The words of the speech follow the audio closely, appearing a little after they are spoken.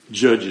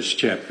Judges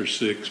chapter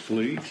 6,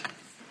 please.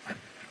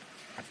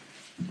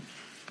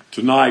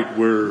 Tonight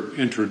we're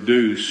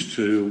introduced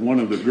to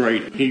one of the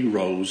great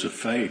heroes of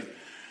faith.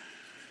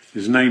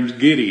 His name's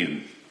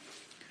Gideon.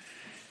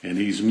 And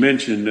he's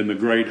mentioned in the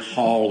great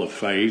hall of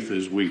faith,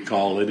 as we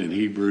call it, in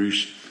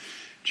Hebrews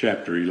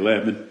chapter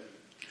 11.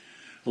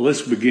 Well,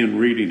 let's begin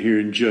reading here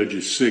in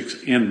Judges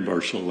 6 in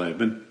verse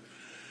 11.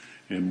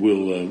 And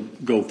we'll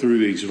go through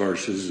these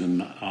verses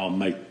and I'll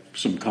make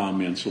some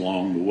comments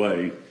along the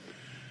way.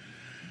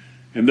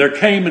 And there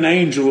came an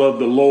angel of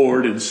the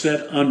Lord and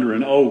sat under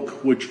an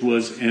oak which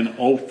was in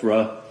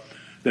Ophrah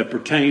that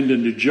pertained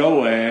unto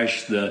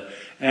Joash the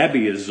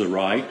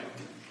Abiezrite.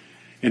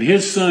 And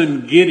his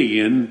son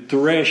Gideon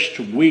threshed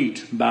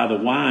wheat by the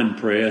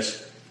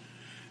winepress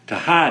to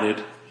hide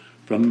it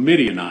from the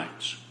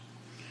Midianites.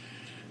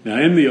 Now,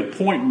 in the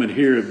appointment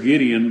here of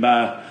Gideon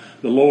by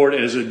the Lord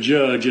as a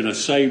judge and a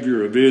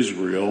savior of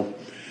Israel,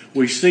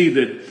 we see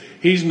that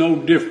he's no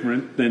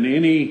different than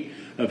any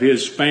of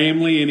his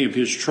family, any of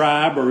his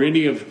tribe, or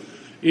any of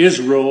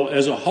Israel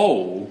as a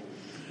whole.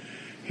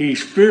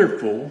 He's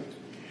fearful,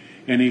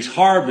 and he's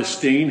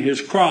harvesting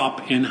his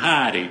crop in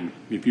hiding.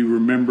 If you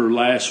remember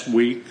last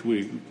week,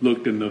 we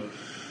looked in the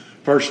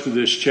first of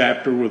this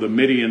chapter where the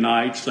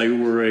Midianites, they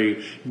were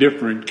a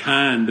different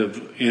kind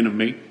of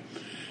enemy.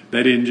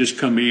 They didn't just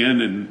come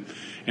in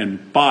and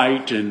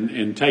fight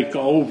and take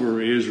over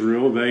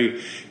Israel.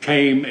 They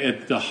came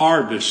at the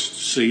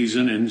harvest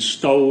season and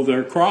stole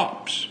their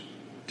crops.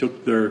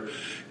 Took their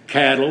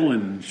cattle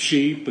and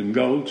sheep and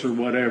goats or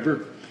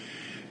whatever.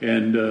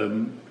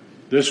 And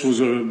this was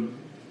they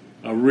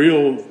were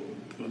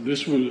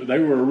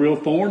a real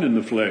thorn in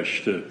the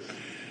flesh to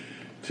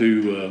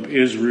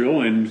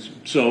Israel. And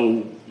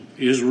so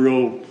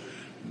Israel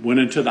went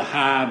into the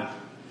high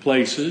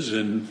places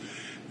and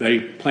they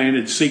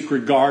planted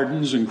secret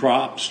gardens and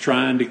crops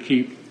trying to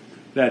keep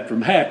that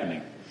from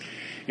happening.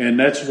 And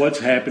that's what's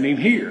happening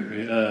here.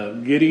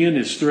 Gideon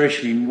is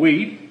threshing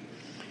wheat.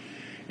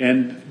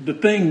 And the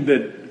thing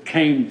that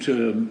came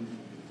to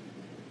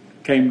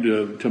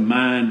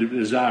mind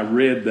as I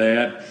read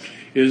that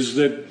is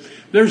that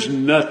there's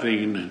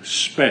nothing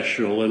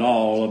special at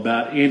all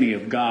about any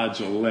of God's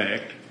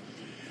elect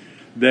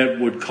that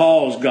would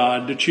cause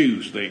God to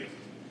choose them.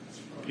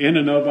 In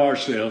and of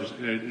ourselves,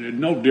 there's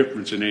no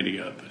difference in any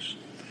of us.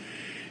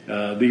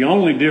 The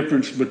only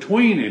difference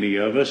between any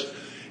of us,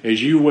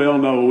 as you well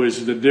know,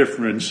 is the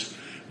difference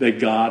that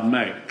God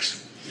makes.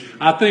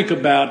 I think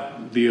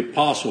about the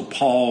Apostle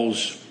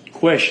Paul's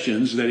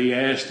questions that he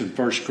asked in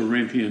 1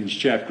 Corinthians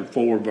chapter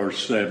 4,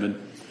 verse 7.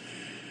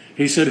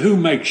 He said, who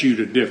makes you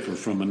to differ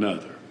from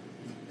another?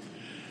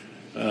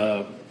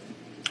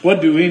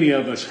 What do any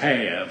of us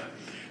have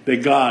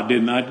that God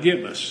did not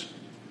give us?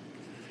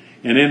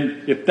 And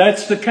then, if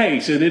that's the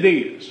case, and it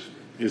is,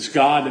 it's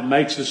God that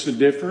makes us to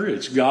differ.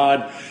 It's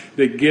God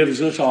that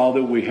gives us all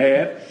that we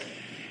have.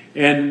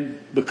 And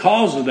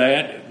because of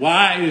that,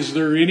 why is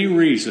there any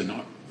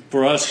reason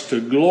for us to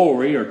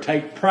glory or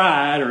take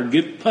pride or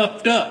get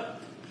puffed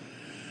up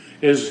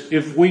as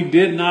if we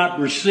did not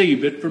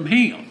receive it from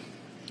Him?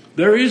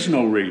 There is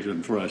no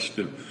reason for us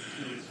to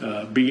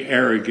be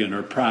arrogant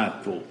or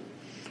prideful.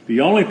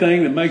 The only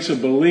thing that makes a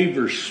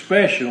believer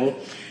special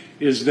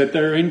is that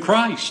they're in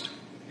Christ.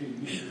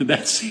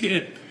 That's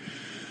it.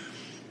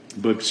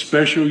 But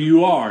special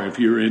you are if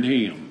you're in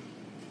Him.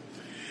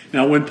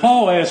 Now, when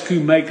Paul asks,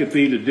 who maketh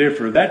thee to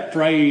differ, that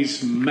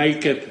phrase,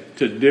 maketh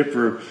to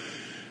differ,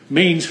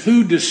 means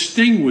who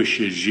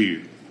distinguishes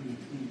you,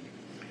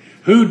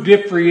 who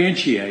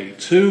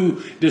differentiates,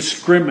 who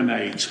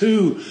discriminates,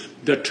 who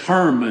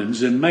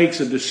determines and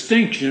makes a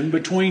distinction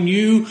between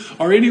you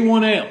or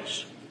anyone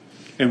else.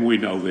 And we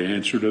know the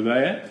answer to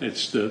that.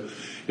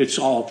 It's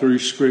all through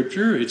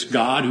Scripture. It's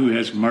God who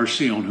has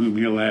mercy on whom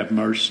He'll have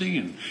mercy,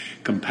 and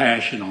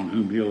compassion on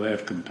whom He'll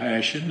have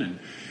compassion,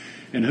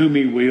 and whom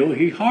He will,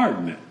 He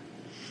harden it.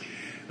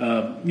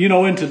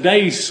 In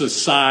today's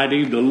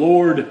society, the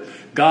Lord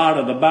God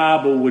of the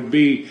Bible would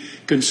be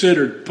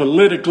considered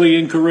politically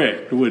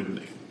incorrect, wouldn't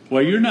He?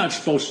 Well, you're not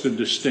supposed to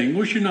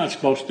distinguish. You're not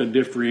supposed to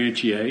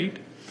differentiate.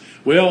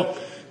 Well,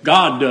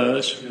 God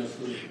does.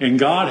 And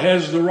God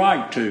has the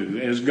right to,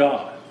 as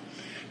God.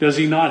 Does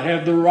He not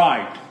have the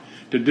right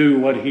to do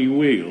what He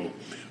will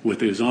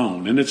with His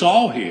own? And it's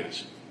all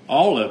His.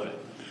 All of it.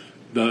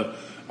 The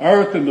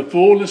earth and the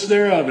fullness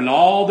thereof and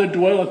all that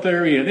dwelleth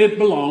therein, it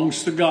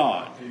belongs to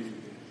God.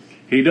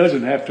 He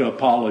doesn't have to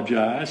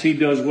apologize. He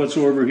does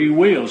whatsoever He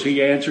wills.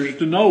 He answers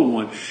to no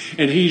one.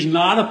 And He's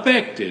not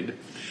affected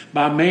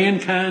by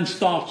mankind's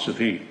thoughts of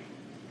Him.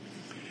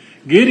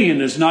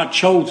 Gideon is not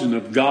chosen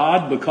of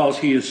God because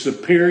he is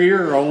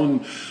superior or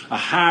on a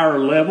higher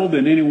level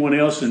than anyone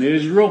else in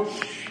Israel.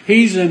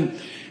 He's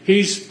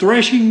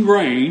threshing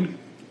grain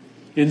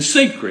in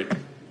secret,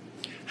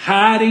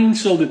 hiding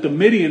so that the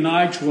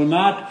Midianites will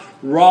not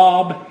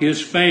rob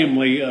his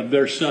family of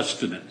their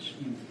sustenance.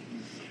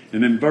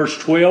 And in verse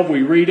 12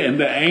 we read, and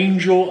the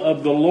angel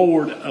of the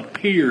Lord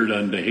appeared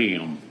unto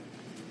him.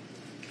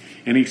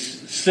 And he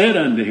said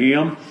unto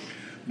him,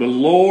 the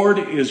Lord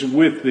is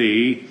with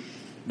thee,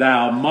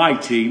 thou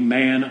mighty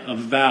man of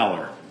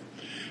valor.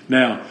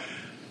 Now,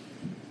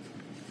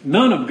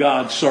 none of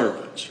God's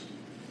servants,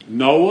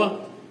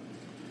 Noah,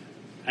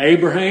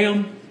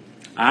 Abraham,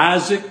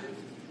 Isaac,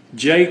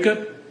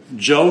 Jacob,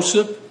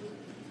 Joseph,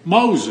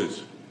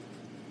 Moses,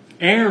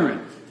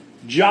 Aaron,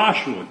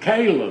 Joshua,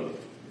 Caleb,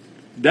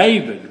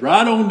 David,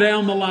 right on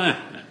down the line,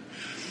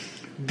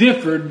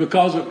 differed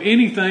because of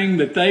anything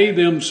that they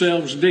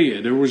themselves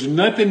did. There was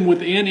nothing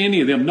within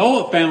any of them.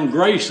 Noah found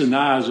grace in the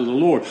eyes of the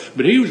Lord,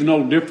 but he was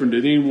no different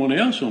than anyone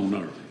else on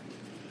earth.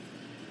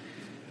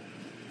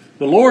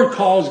 The Lord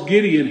calls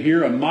Gideon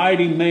here a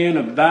mighty man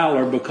of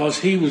valor because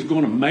he was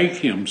going to make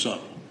him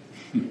so.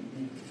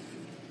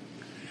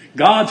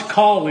 God's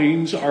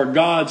callings are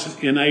God's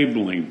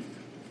enabling.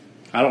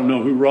 I don't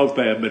know who wrote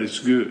that, but it's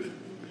good.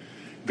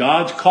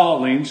 God's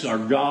callings are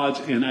God's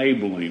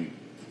enabling.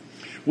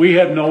 We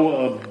have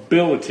no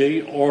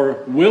ability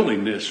or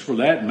willingness, for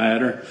that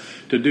matter,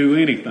 to do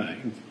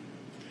anything.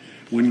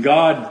 With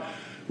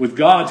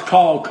God's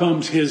call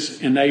comes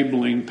His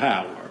enabling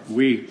power.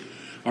 We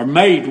are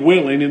made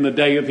willing in the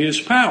day of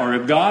His power.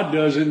 If God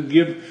doesn't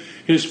give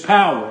His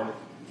power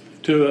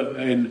to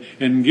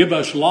and give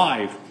us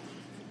life,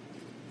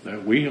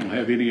 we don't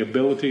have any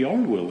ability or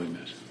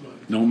willingness.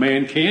 No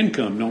man can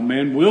come, no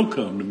man will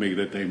come to me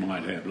that they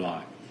might have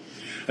life.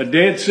 A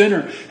dead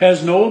sinner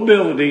has no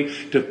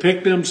ability to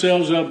pick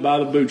themselves up by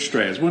the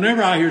bootstraps.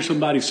 Whenever I hear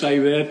somebody say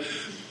that,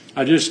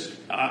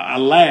 I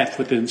laugh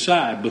with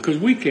inside, because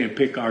we can't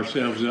pick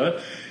ourselves up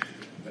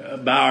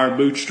by our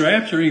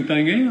bootstraps or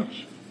anything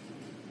else.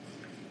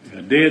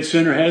 A dead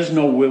sinner has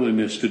no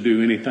willingness to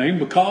do anything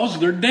because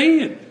they're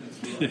dead.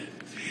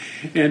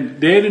 And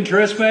dead in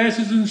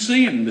trespasses and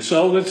sin. The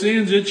soul that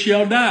sins, it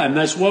shall die. And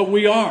that's what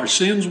we are.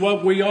 Sin's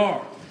what we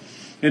are.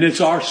 And it's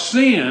our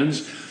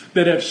sins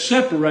that have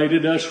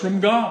separated us from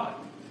God.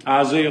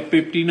 Isaiah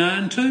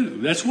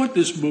 59:2. That's what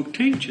this book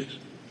teaches.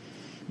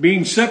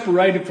 Being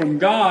separated from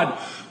God,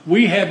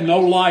 we have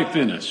no life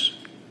in us.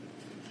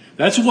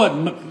 That's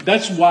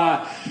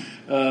why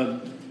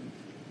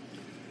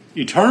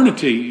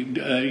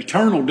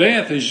eternal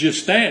death is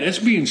just that. It's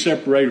being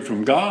separated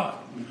from God.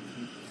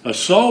 A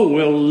soul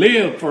will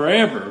live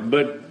forever,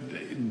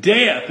 but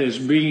death is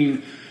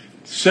being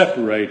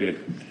separated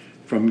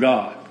from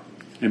God.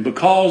 And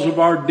because of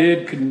our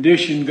dead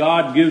condition,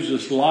 God gives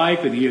us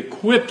life, and He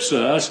equips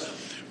us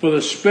for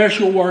the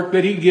special work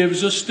that He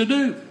gives us to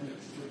do.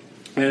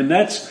 And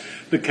that's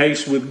the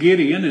case with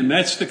Gideon, and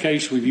that's the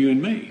case with you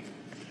and me.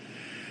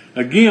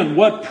 Again,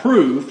 what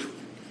proof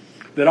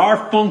that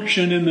our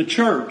function in the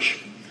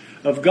church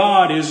of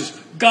God is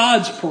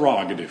God's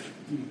prerogative.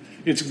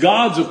 It's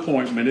God's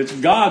appointment. It's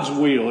God's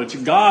will. It's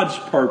God's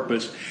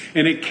purpose.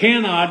 And it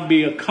cannot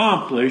be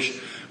accomplished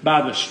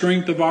by the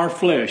strength of our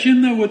flesh.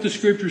 Isn't that what the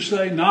scriptures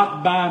say?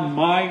 Not by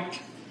might,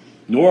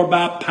 nor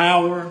by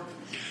power,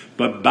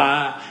 but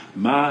by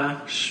my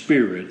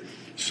Spirit,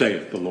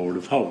 saith the Lord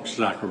of hosts.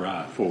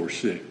 Zechariah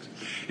 4:6.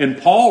 And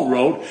Paul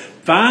wrote,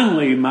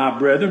 finally, my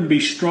brethren,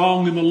 be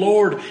strong in the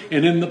Lord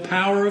and in the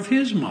power of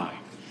His might.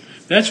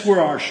 That's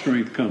where our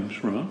strength comes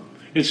from.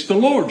 It's the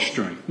Lord's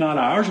strength, not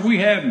ours. We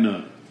have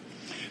none.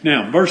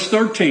 Now, verse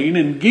 13,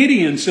 and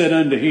Gideon said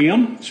unto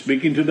him,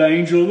 speaking to the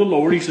angel of the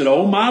Lord, he said,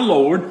 O my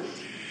Lord,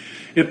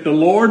 if the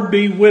Lord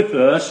be with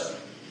us,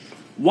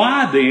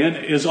 why then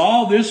is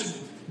all this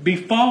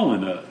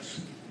befallen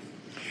us?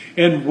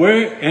 And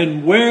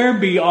where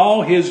be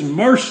all His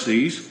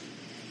mercies,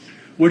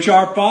 which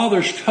our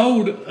fathers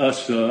told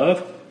us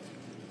of,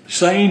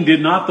 saying,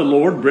 did not the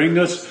Lord bring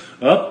us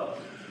up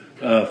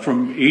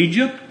from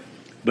Egypt?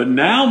 But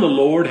now the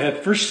Lord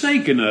hath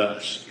forsaken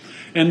us,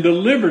 and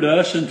delivered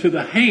us into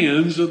the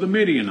hands of the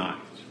Midianites.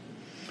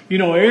 You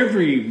know,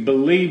 every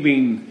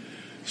believing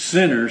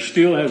sinner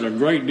still has a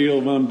great deal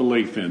of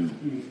unbelief in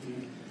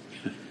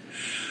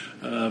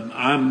them.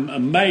 I'm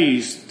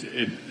amazed.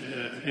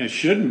 It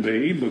shouldn't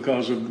be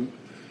because of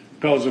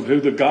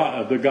who the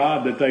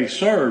God that they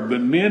serve.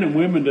 But men and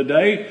women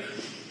today,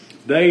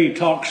 they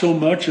talk so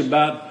much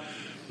about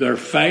their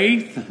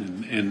faith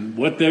and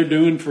what they're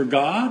doing for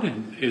God,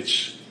 and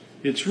it's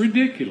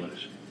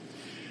ridiculous.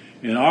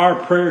 And our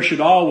prayer should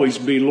always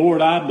be,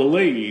 Lord, I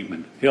believe,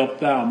 and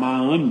help thou my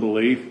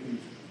unbelief,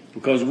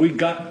 because we've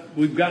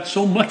got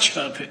so much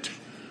of it.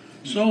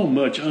 So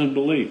much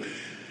unbelief.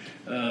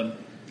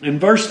 In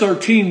verse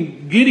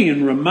 13,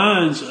 Gideon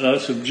reminds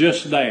us of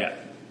just that.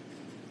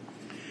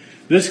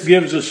 This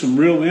gives us some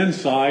real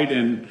insight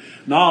and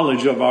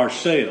knowledge of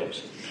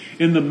ourselves.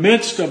 In the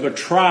midst of a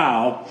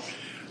trial,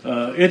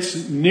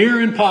 it's near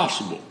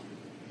impossible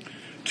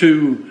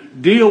to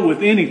deal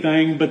with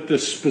anything but the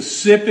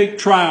specific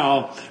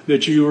trial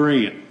that you are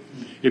in.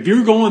 If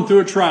you're going through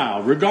a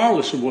trial,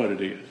 regardless of what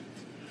it is,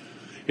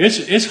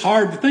 it's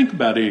hard to think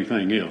about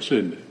anything else,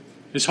 isn't it?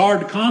 It's hard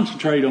to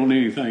concentrate on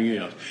anything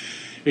else,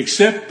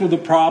 except for the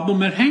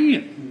problem at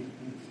hand.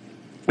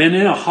 And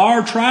in a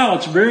hard trial,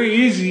 it's very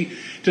easy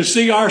to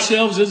see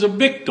ourselves as a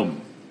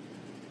victim.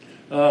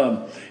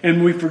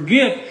 And we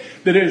forget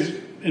that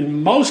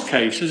in most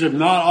cases, if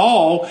not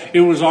all,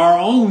 it was our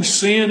own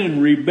sin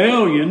and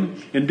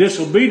rebellion and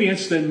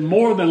disobedience that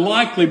more than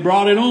likely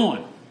brought it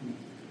on.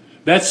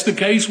 That's the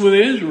case with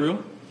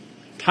Israel,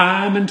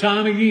 time and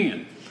time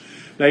again.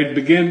 They'd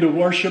begin to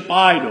worship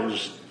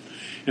idols,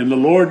 and the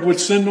Lord would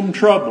send them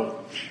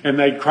trouble, and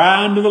they'd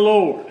cry unto the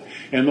Lord,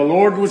 and the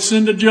Lord would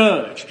send a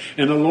judge,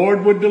 and the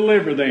Lord would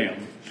deliver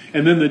them,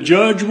 and then the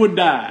judge would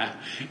die,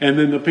 and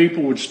then the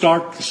people would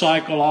start the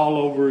cycle all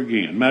over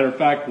again. Matter of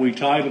fact, we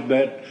titled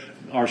that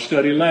our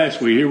study last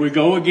week, Here We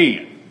Go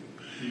Again.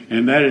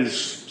 And that is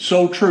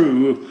so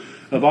true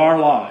of our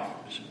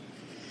lives.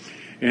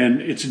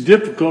 And it's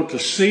difficult to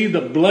see the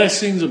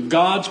blessings of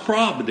God's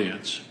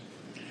providence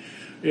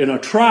in a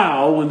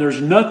trial when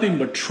there's nothing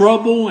but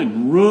trouble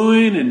and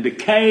ruin and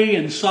decay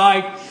in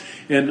sight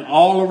and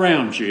all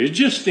around you. It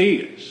just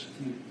is.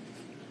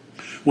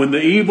 When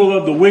the evil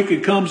of the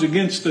wicked comes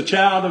against the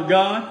child of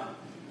God,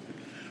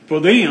 for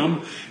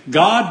them,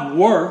 God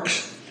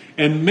works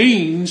and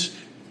means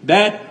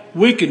that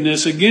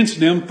wickedness against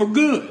them for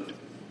good.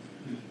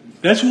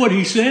 That's what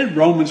he said,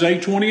 Romans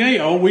 8:28.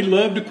 Oh, we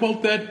love to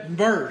quote that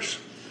verse.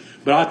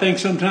 But I think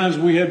sometimes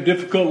we have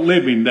difficult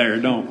living there,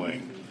 don't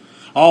we?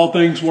 All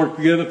things work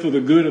together for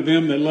the good of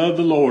them that love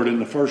the Lord. In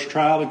the first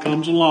trial that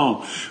comes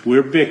along,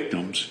 we're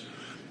victims.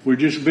 We're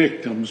just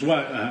victims.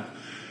 Why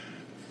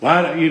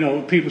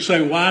people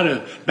say, why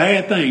do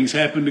bad things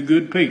happen to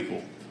good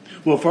people?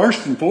 Well,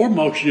 first and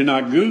foremost, you're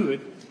not good.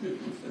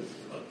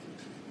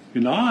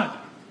 You're not.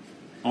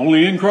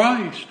 Only in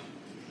Christ.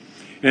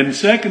 And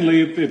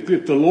secondly,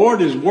 if the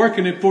Lord is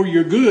working it for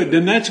your good,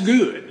 then that's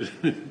good.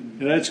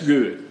 That's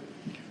good.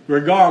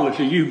 Regardless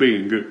of you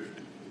being good.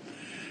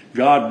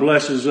 God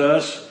blesses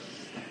us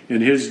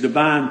in His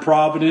divine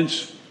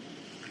providence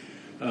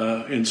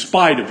in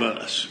spite of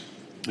us.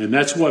 And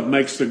that's what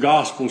makes the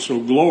gospel so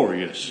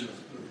glorious.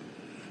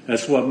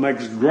 That's what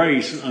makes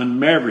grace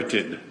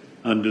unmerited,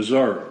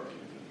 undeserved.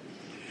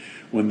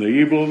 When the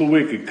evil of the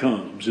wicked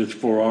comes, it's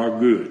for our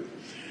good.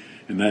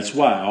 And that's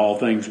why all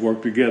things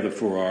work together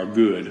for our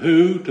good.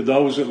 Who? To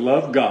those that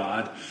love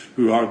God,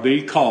 who are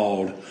the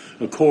called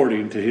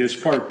according to His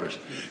purpose.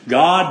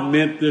 God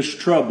meant this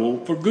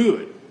trouble for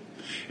good.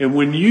 And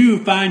when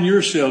you find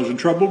yourselves in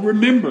trouble,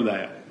 remember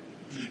that.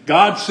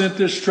 God sent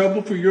this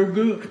trouble for your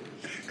good.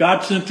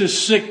 God sent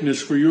this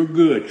sickness for your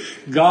good.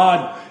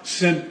 God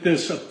sent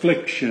this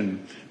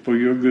affliction for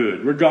your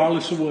good,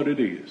 regardless of what it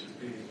is.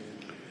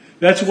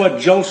 That's what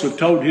Joseph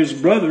told his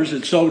brothers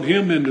that sold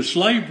him into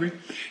slavery.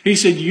 He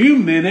said, you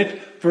meant it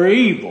for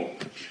evil,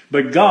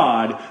 but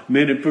God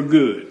meant it for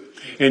good.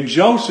 And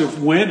Joseph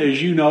went,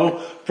 as you know,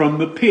 from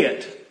the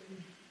pit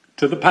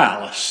to the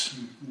palace.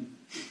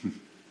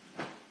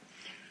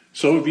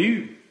 So have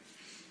you.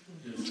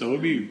 So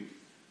have you.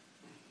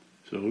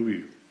 So have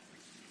you.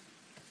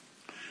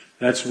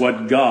 That's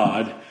what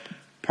God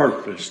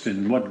purposed,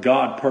 and what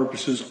God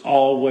purposes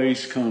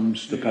always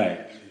comes to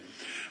pass.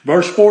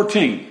 Verse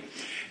 14.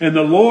 And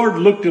the Lord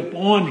looked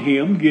upon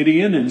him,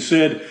 Gideon, and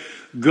said,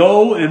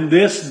 go in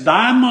this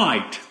thy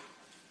might.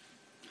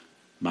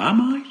 My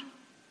might?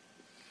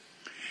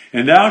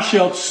 And thou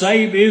shalt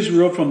save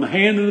Israel from the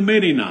hand of the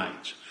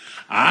Midianites.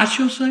 I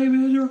shall save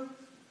Israel?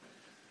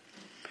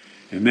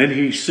 And then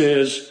he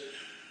says,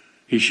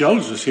 he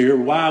shows us here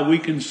why we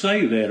can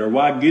say that, or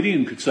why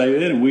Gideon could say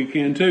that, and we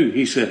can too.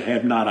 He said,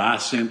 have not I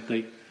sent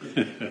thee?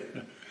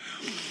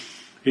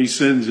 He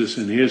sends us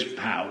in His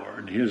power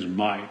and His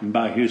might and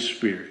by His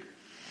Spirit.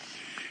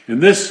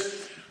 And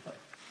this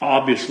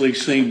obviously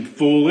seemed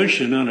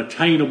foolish and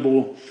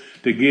unattainable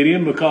to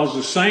Gideon, because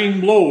the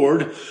same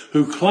Lord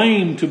who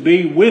claimed to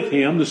be with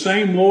him, the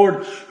same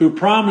Lord who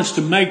promised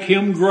to make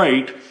him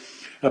great,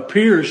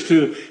 appears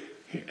to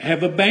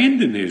have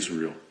abandoned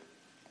Israel.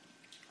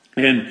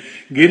 And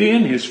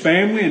Gideon, his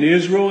family, and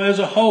Israel as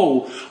a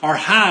whole are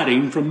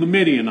hiding from the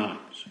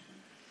Midianites.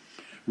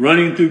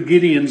 Running through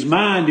Gideon's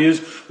mind is,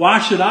 why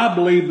should I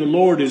believe the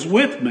Lord is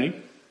with me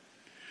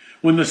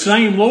when the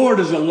same Lord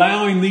is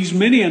allowing these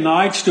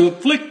Midianites to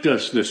afflict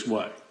us this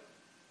way?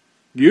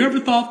 You ever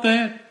thought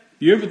that?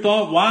 You ever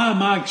thought, why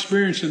am I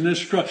experiencing this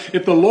struggle?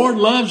 If the Lord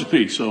loves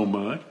me so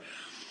much,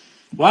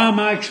 why am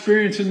I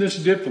experiencing this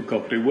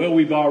difficulty? Well,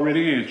 we've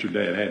already answered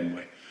that, hadn't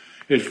we?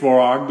 It's for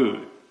our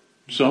good.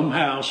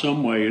 Somehow,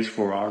 some way, it's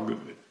for our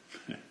good.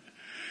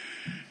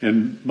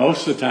 And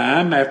most of the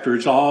time, after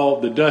it's all,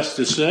 the dust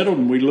is settled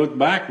and we look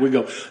back, we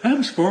go, that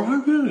was for our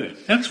good.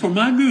 That was for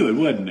my good,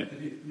 wasn't it?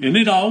 And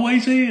it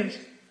always is.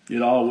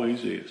 It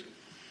always is.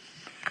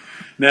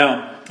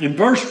 Now, in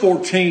verse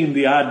 14,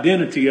 the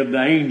identity of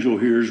the angel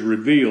here is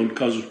revealed,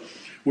 because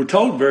we're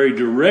told very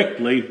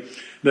directly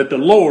that the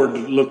Lord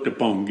looked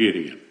upon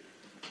Gideon.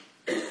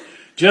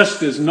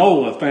 Just as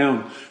Noah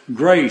found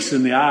grace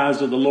in the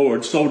eyes of the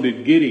Lord, so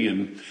did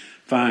Gideon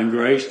find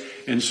grace,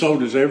 and so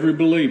does every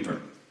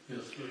believer.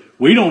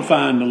 We don't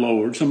find the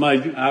Lord.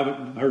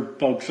 I've heard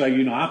folks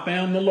say, I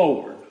found the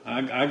Lord.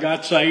 I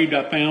got saved,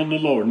 I found the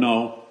Lord.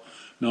 No,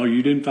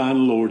 you didn't find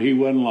the Lord. He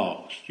wasn't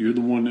lost. You're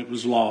the one that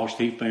was lost.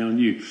 He found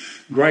you.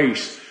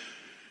 Grace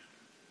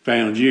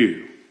found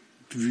you.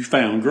 you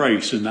found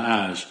grace in the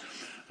eyes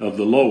of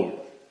the Lord.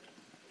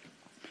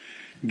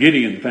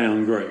 Gideon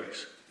found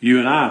grace. You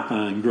and I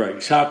find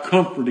grace. How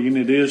comforting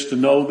it is to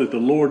know that the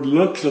Lord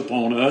looks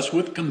upon us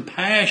with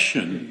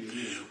compassion,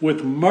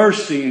 with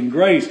mercy and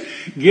grace,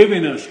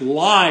 giving us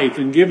life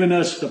and giving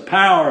us the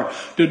power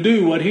to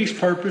do what He's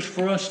purposed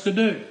for us to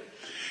do.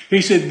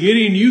 He said,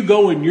 Gideon, you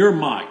go in your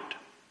might.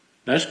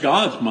 That's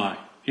God's might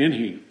in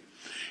Him.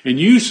 And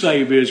you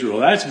save Israel.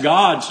 That's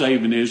God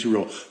saving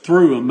Israel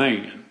through a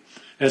man.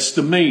 That's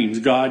the means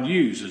God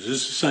uses.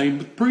 It's the same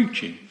with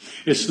preaching.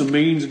 It's the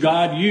means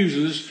God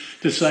uses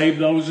to save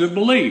those that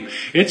believe.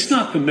 It's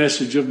not the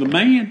message of the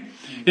man.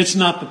 It's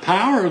not the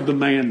power of the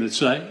man that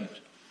saves.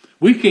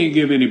 We can't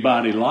give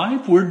anybody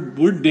life.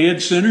 We're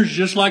dead sinners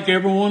just like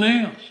everyone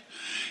else.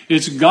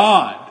 It's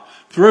God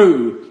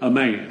through a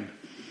man.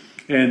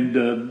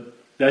 And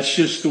that's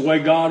just the way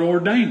God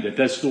ordained it.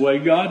 That's the way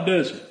God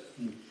does it.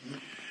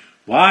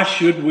 Why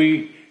should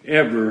we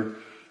ever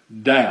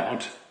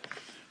doubt?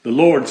 The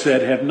Lord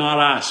said, have not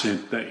I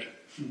sent thee?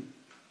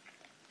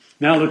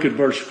 Now look at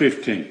verse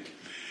 15.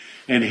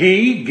 And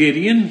he,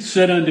 Gideon,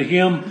 said unto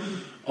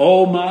him,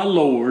 O my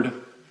Lord,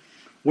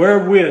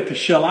 wherewith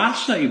shall I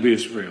save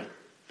Israel?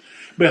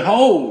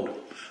 Behold,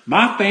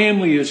 my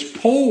family is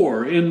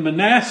poor in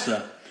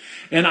Manasseh,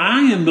 and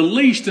I am the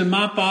least in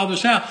my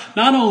father's house.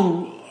 Not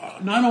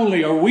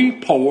only are we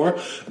poor,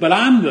 but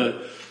I'm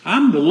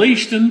the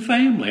least in the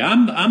family.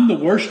 I'm the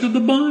worst of the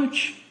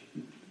bunch.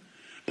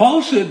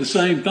 Paul said the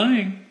same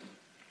thing.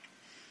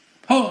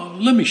 Oh,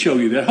 let me show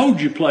you that. Hold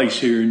your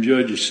place here in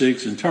Judges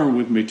 6 and turn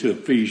with me to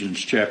Ephesians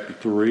chapter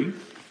 3.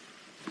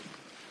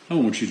 I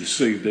want you to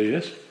see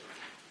this.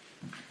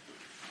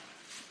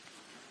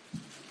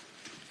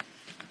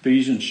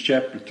 Ephesians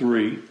chapter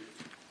 3.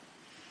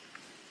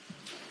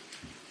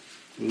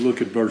 We'll look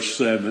at verse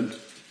 7.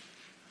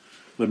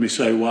 Let me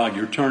say while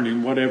you're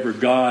turning, whatever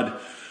God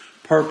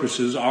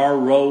purposes our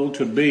role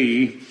to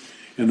be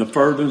in the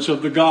furtherance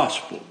of the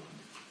gospel,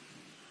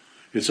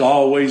 it's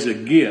always a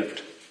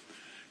gift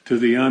to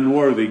the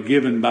unworthy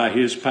given by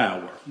His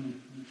power.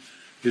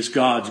 It's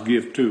God's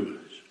gift to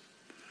us.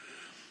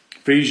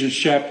 Ephesians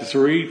chapter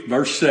 3,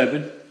 verse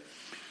 7.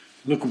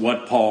 Look at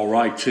what Paul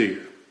writes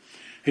here.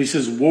 He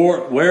says,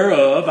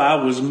 whereof I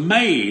was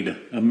made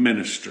a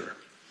minister,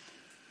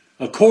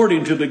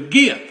 according to the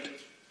gift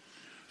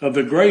of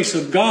the grace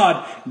of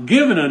God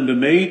given unto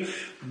me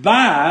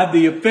by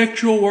the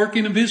effectual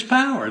working of His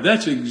power.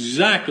 That's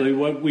exactly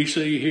what we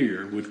see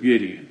here with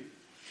Gideon.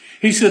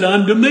 He said,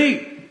 unto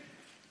me,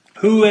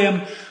 who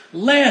am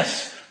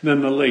less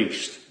than the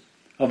least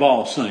of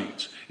all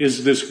saints,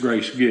 is this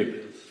grace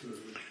given,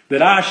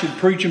 that I should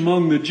preach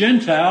among the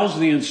Gentiles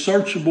the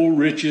unsearchable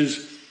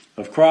riches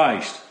of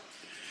Christ,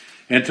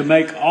 and to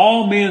make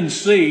all men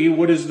see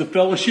what is the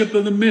fellowship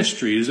of the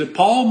mystery. Is it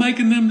Paul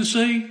making them to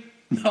see?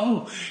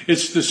 No,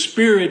 it's the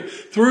Spirit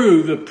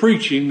through the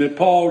preaching that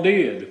Paul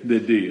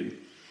did.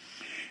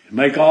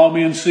 Make all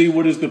men see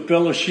what is the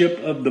fellowship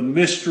of the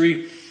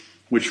mystery,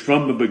 which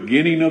from the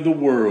beginning of the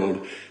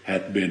world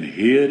hath been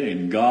hid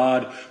in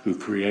God, who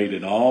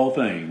created all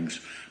things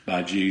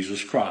by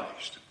Jesus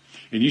Christ.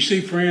 And you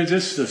see, friends,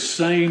 it's the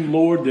same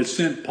Lord that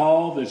sent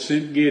Paul that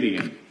sent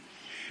Gideon.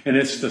 And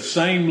it's the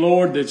same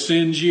Lord that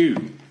sends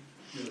you.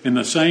 And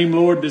the same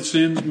Lord that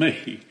sends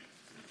me.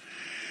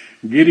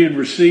 Gideon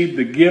received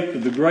the gift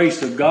of the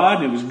grace of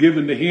God. And it was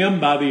given to him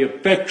by the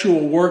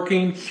effectual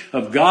working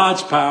of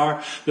God's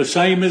power, the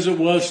same as it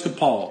was to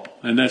Paul.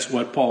 And that's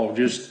what Paul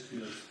just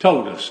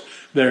told us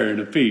there in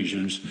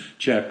Ephesians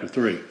chapter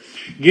 3.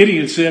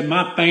 Gideon said,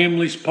 my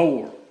family's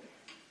poor.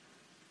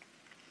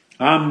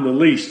 I'm the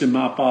least in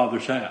my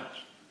father's house.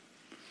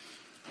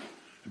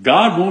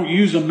 God won't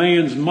use a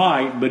man's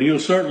might, but He'll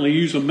certainly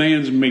use a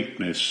man's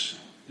meekness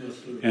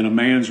and a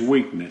man's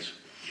weakness.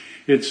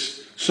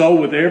 It's so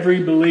with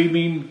every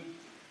believing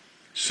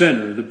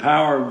sinner. The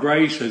power of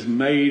grace has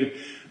made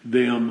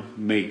them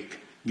meek.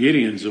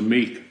 Gideon's a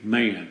meek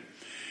man.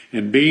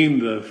 And being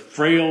the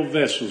frail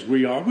vessels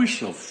we're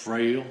so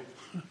frail.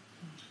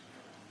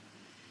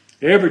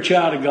 Every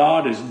child of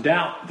God is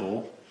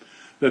doubtful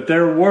that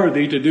they're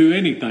worthy to do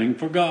anything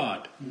for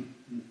God.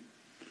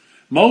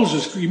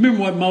 Moses, you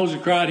remember what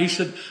Moses cried? He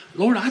said,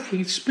 Lord, I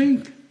can't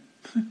speak.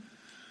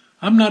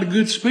 I'm not a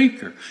good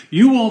speaker.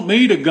 You want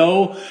me to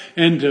go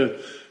and to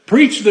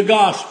preach the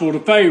gospel to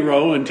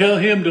Pharaoh and tell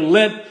him to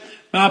let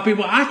my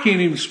people, I can't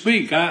even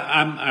speak.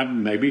 I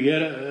maybe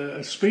had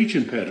a speech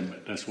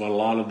impediment. That's what a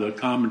lot of the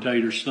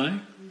commentators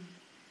think.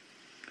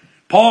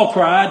 Paul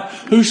cried,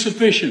 who's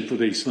sufficient for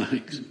these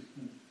things?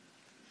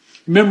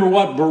 Remember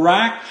what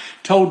Barak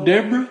told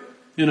Deborah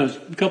in a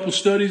couple of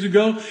studies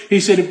ago? He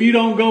said, if you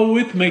don't go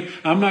with me,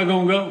 I'm not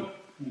going to go.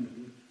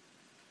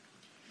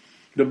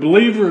 The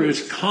believer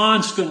is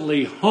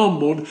constantly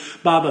humbled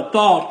by the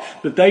thought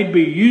that they'd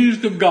be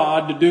used of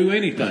God to do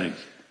anything.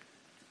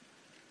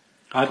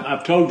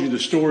 I've told you the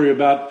story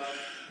about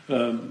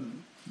Todd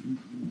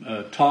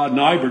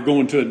Nyber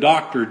going to a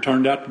doctor. It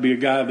turned out to be a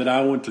guy that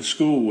I went to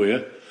school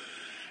with.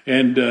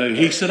 And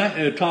he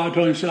said, Todd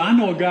told him, he said, I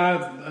know a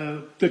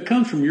guy that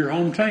comes from your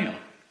hometown.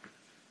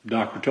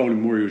 Doctor told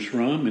him where he was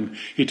from, and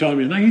he told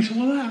me his name. He said,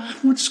 well, I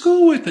went to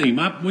school with him.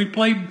 We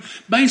played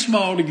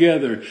baseball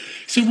together. He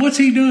said, what's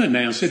he doing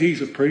now? I said,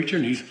 he's a preacher,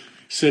 and he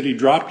said he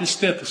dropped his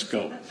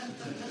stethoscope.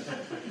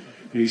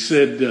 He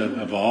said,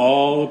 of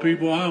all the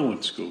people I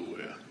went to school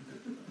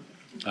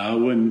with, I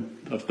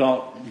wouldn't have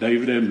thought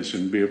David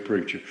Edmondson would be a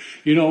preacher.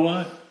 You know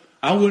what?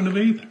 I wouldn't have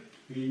either.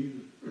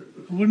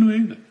 I wouldn't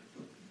have either.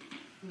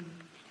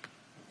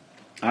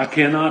 I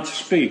cannot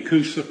speak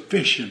who's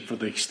sufficient for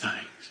these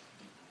things.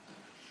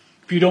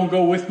 If you don't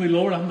go with me,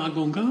 Lord, I'm not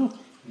going to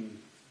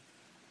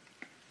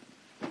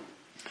go.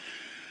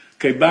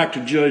 Okay, back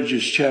to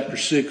Judges chapter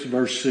 6,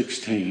 verse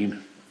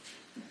 16.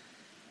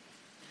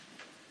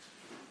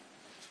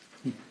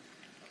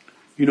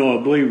 You know,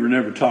 a believer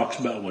never talks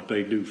about what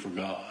they do for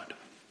God.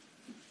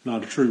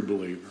 Not a true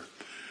believer.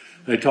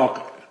 They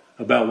talk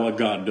about what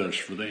God does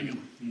for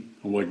them,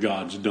 or what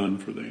God's done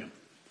for them.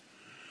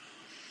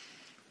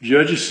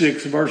 Judges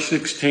 6, verse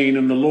 16,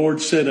 and the Lord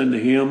said unto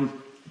him,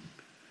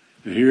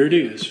 and here it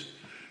is,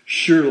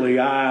 surely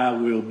I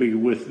will be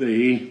with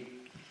thee,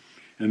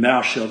 and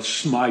thou shalt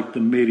smite the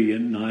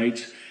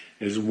Midianites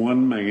as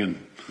one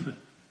man.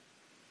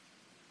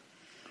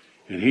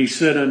 And he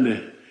said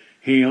unto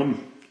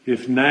him,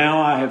 if now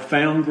I have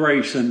found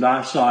grace in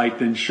thy sight,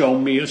 then show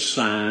me a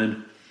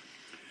sign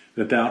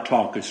that thou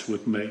talkest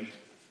with me.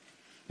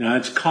 Now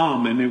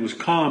it was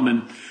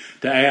common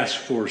to ask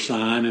for a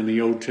sign in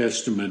the Old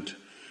Testament.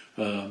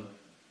 The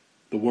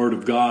Word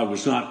of God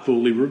was not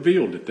fully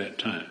revealed at that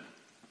time.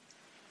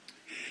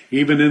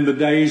 Even in the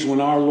days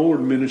when our Lord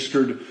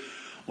ministered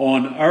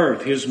on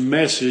earth, his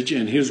message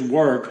and his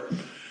work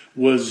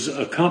was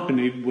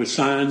accompanied with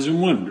signs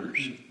and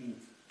wonders.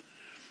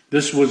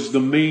 This was the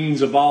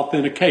means of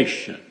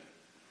authentication.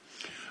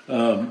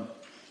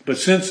 But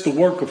since the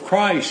work of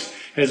Christ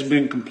has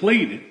been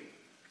completed,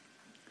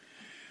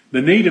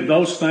 the need of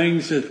those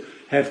things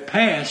have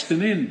passed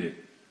and ended.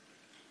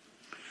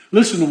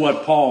 Listen to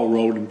what Paul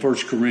wrote in 1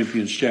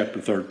 Corinthians chapter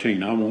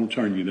 13. I won't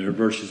turn you there,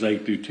 verses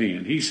 8 through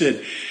 10. He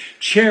said,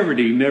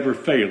 charity never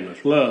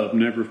faileth, love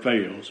never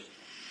fails.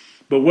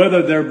 But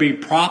whether there be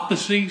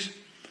prophecies,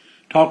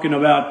 talking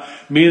about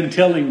men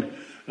telling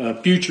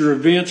future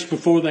events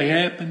before they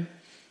happen,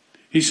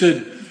 he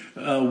said,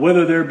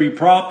 whether there be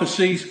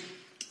prophecies,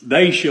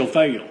 they shall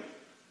fail.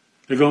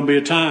 There's going to be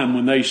a time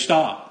when they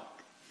stop.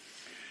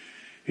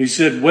 He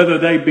said, whether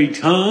they be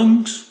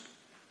tongues,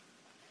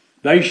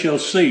 they shall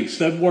cease.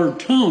 That word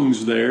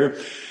tongues there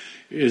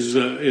is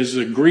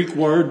a Greek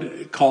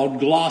word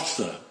called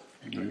glossa.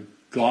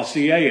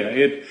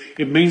 Glossia.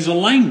 It means a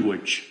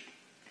language.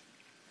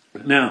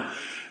 Now,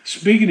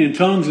 speaking in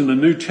tongues in the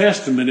New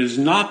Testament is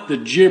not the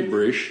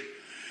gibberish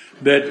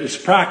that is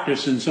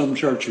practiced in some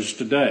churches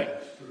today.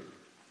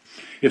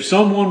 If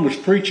someone was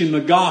preaching the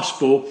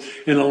gospel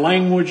in a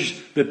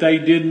language that they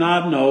did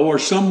not know, or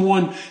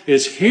someone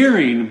is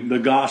hearing the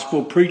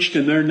gospel preached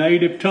in their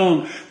native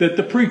tongue that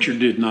the preacher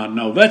did not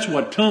know, that's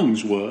what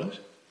tongues was.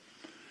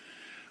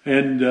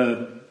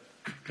 And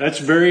that's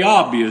very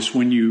obvious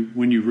when you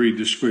read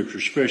the scripture,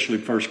 especially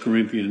 1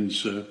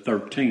 Corinthians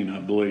 13,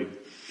 I believe.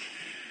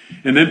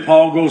 And then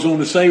Paul goes on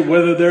to say,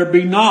 whether there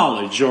be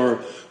knowledge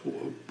or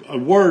a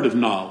word of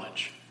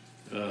knowledge,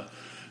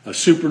 a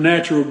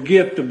supernatural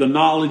gift of the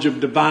knowledge of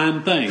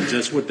divine things.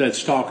 That's what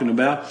that's talking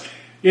about.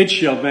 It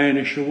shall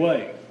vanish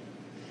away.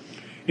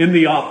 In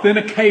the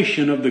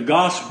authentication of the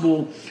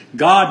gospel,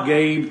 God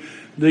gave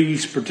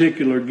these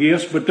particular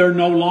gifts, but they're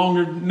no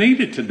longer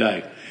needed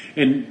today.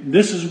 And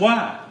this is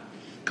why.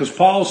 Because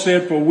Paul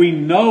said, for we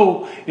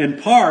know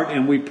in part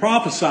and we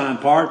prophesy in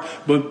part,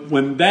 but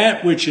when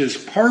that which is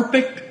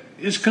perfect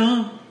is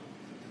come,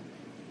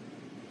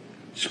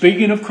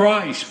 speaking of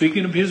Christ,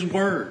 speaking of his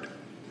word,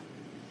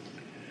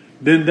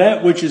 then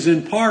that which is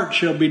in part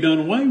shall be done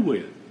away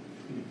with.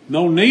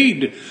 No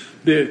need.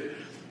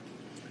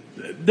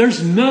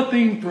 There's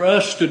nothing for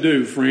us to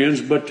do, friends,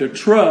 but to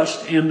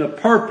trust in the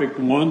perfect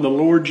one, the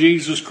Lord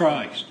Jesus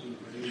Christ.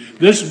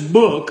 This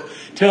book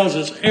tells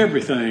us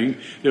everything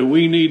that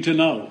we need to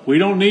know. We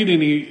don't need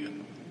any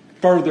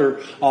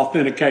further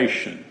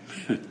authentication.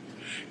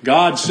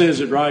 God says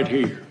it right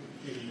here.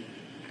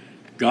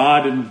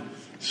 God in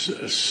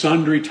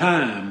sundry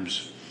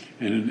times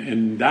and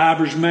in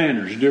divers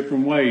manners,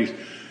 different ways,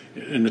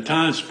 in the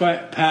times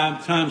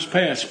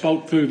past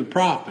spoke through the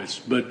prophets.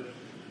 But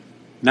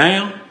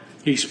now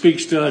he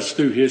speaks to us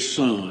through his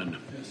Son,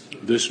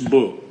 this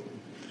book,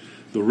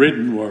 the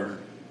written word,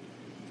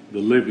 the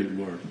living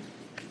word.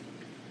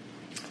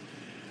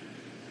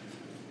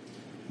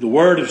 The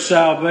word of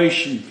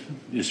salvation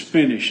is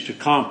finished,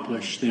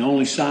 accomplished. The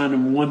only sign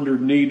and wonder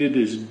needed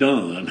is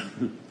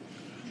done.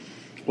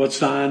 What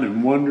sign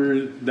and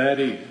wonder that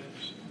is?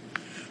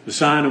 The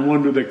sign and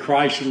wonder that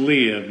Christ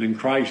lived and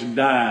Christ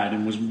died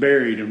and was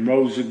buried and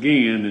rose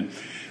again and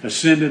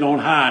ascended on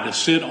high to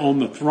sit on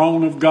the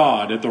throne of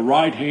God at the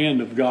right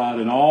hand of God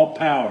in all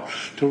power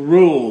to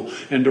rule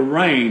and to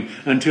reign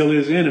until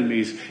his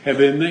enemies have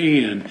in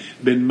the end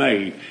been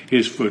made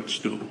his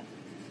footstool.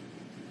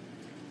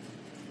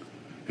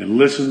 And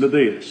listen to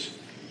this.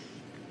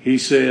 He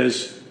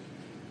says,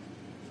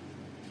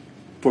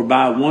 For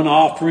by one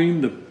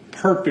offering the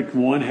perfect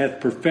one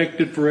hath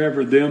perfected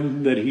forever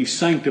them that he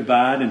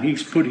sanctified, and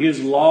he's put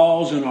his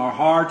laws in our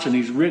hearts, and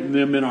he's written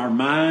them in our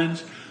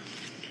minds,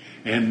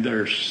 and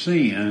their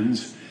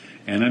sins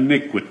and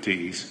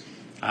iniquities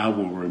I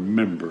will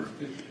remember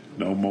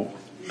no more.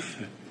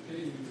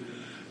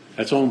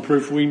 That's the only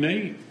proof we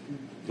need.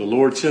 The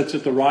Lord sits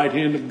at the right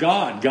hand of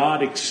God.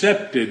 God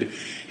accepted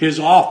his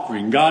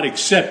offering. God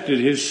accepted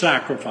his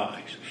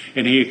sacrifice.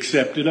 And he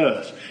accepted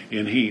us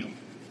in him.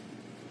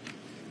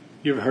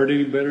 You ever heard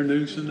any better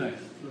news than that?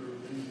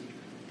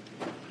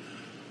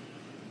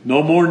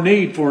 No more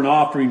need for an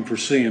offering for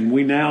sin.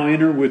 We now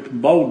enter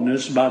with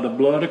boldness by the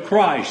blood of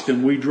Christ,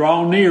 and we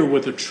draw near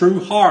with a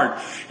true heart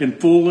and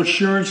full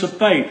assurance of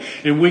faith,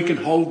 and we can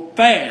hold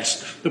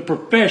fast the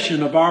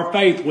profession of our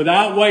faith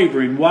without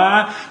wavering.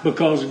 Why?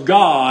 Because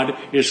God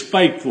is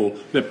faithful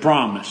that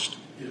promised.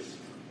 Yes.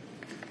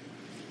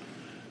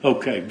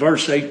 Okay,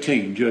 verse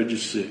 18,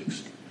 Judges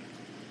 6.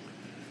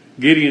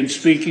 Gideon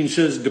speaking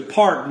says,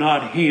 "Depart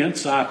not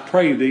hence, I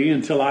pray thee,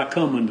 until I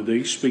come unto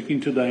thee," speaking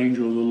to the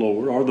angel of the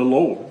Lord, or the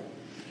Lord.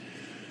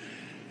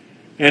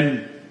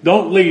 "And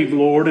don't leave,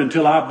 Lord,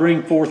 until I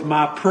bring forth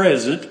my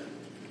present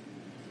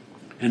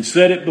and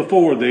set it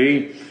before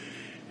thee."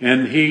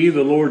 And he,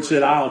 the Lord,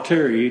 said, "I'll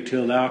tarry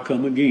till thou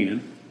come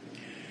again."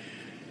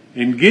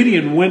 And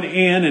Gideon went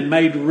in and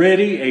made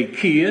ready a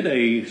kid,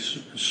 a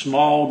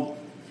small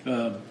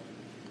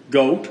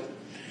goat,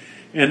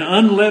 and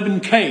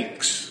unleavened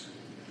cakes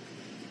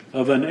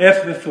of an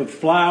ephah of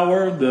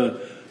flour. The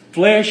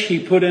flesh he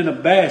put in a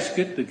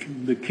basket,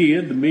 the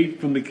kid, the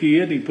meat from the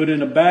kid, he put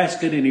in a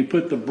basket, and he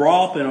put the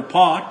broth in a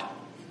pot.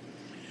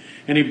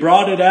 And he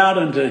brought it out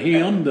unto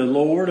him, the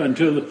Lord,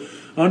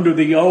 under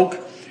the oak,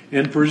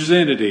 and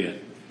presented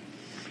it.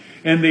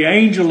 And the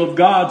angel of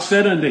God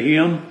said unto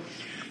him,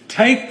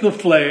 "Take the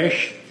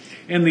flesh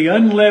and the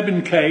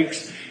unleavened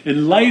cakes,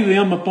 and lay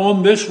them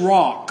upon this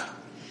rock,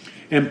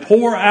 and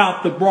pour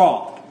out the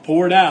broth."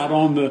 Pour it out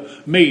on the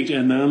meat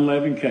and the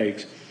unleavened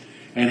cakes.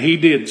 And he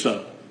did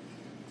so.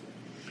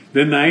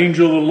 Then the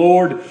angel of the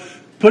Lord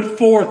put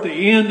forth the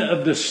end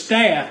of the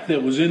staff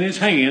that was in his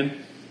hand,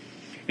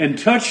 and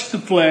touched the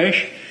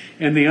flesh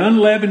and the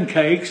unleavened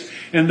cakes,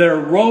 and there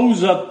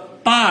rose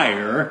up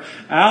fire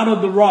out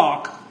of the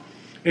rock,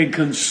 and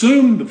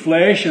consumed the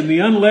flesh and the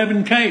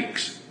unleavened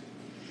cakes.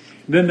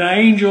 Then the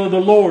angel of the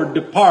Lord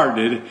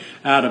departed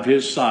out of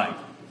his sight.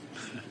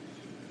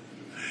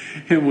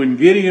 And when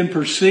Gideon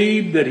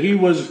perceived that he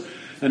was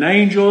an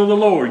angel of the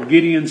Lord,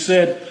 Gideon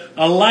said,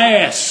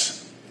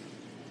 "Alas!"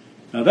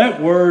 Now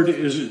that word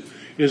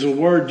is a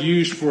word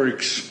used for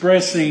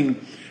expressing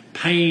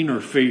pain or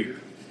fear.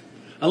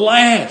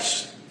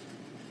 "Alas!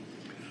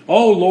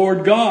 O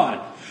Lord God,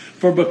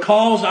 for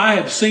because I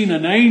have seen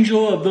an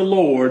angel of the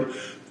Lord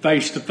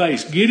face to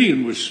face."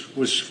 Gideon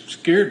was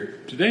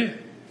scared to death.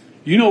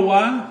 You know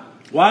why?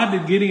 Why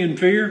did Gideon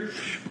fear?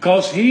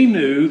 Because he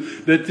knew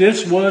that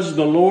this was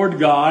the Lord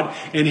God,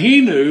 and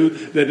he knew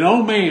that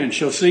no man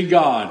shall see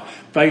God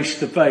face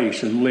to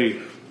face and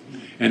live.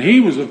 And he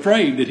was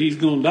afraid that he's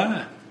going to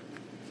die.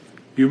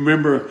 You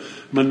remember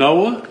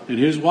Manoah and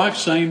his wife,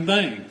 same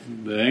thing.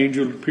 The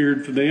angel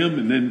appeared for them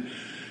and then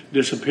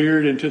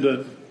disappeared into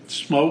the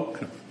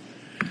smoke.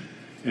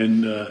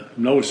 And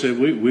Noah said,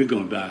 we're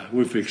going to die.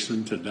 We're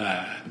fixing to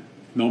die.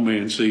 No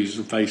man sees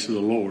the face of the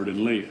Lord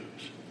and lives.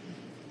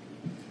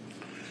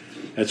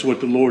 That's what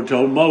the Lord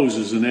told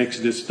Moses in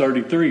Exodus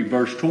 33,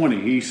 verse 20.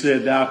 He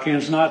said, "Thou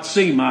canst not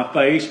see my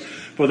face,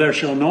 for there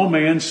shall no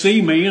man see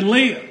me and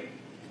live."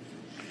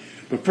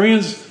 But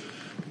friends,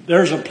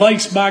 there's a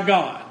place by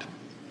God.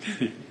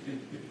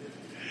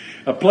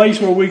 A place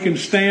where we can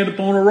stand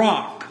upon a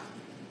rock.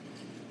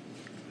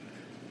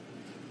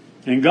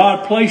 And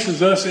God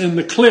places us in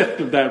the cleft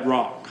of that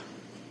rock.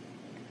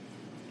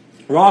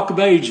 Rock of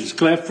ages,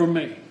 cleft for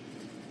me.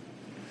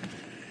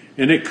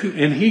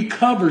 And he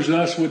covers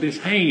us with his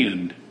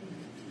hand.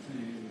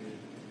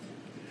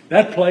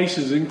 That place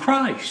is in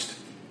Christ.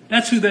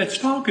 That's who that's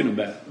talking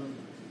about.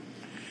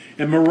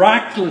 And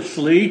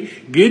miraculously,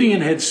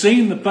 Gideon had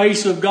seen the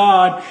face of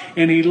God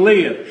and he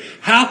lived.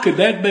 How could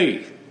that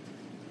be?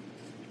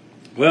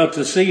 Well,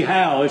 to see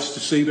how is to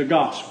see the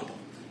gospel.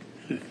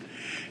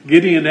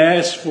 Gideon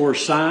asked for a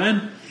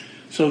sign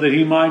so that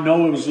he might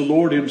know it was the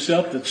Lord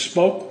himself that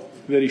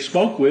he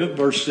spoke with,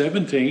 verse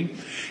 17.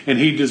 And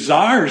he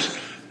desires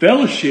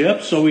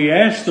fellowship, so he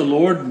asked the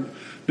Lord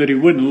that he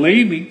wouldn't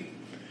leave him.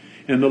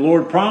 And the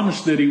Lord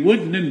promised that he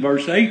wouldn't in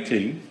verse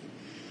 18.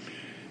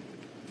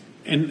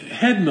 And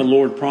hadn't the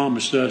Lord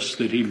promised us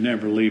that he'd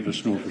never leave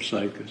us nor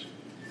forsake us?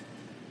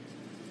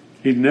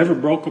 He'd never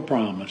broke a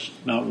promise,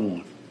 not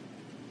one.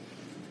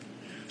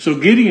 So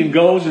Gideon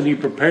goes and he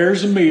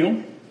prepares a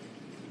meal.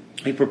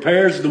 He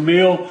prepares the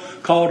meal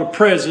called a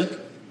present.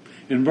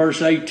 In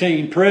verse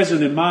 18,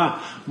 present in my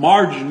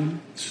margin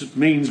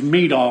means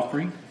meat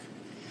offering.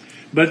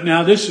 But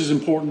now this is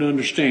important to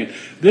understand.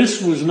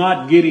 This was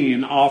not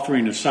Gideon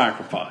offering a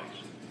sacrifice.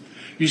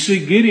 You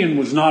see, Gideon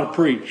was not a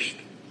priest.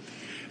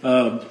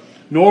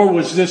 Nor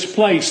was this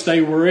place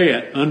they were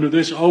at, under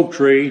this oak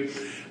tree,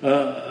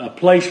 a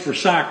place for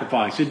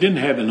sacrifice. It didn't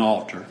have an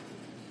altar.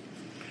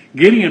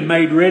 Gideon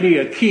made ready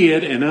a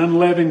kid and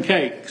unleavened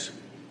cakes.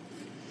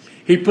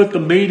 He put the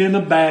meat in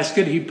a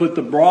basket. He put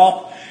the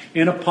broth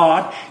in a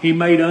pot. He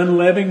made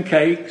unleavened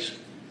cakes.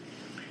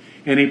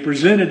 And he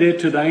presented it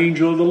to the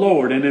angel of the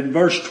Lord. And in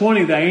verse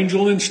 20, the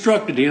angel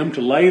instructed him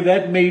to lay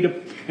that meat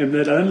and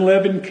that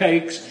unleavened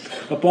cakes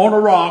upon a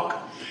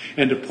rock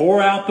and to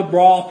pour out the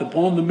broth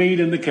upon the meat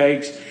and the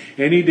cakes.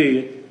 And he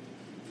did.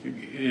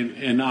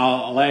 And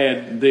I'll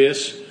add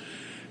this.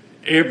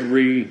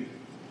 Every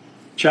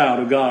child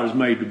of God is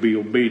made to be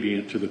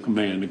obedient to the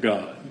command of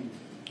God.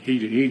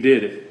 He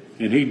did it.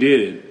 And he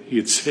did it,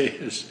 it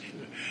says.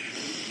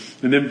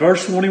 And then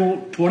verse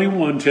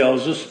 21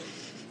 tells us,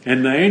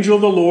 and the angel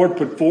of the Lord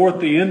put forth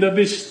the end of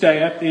the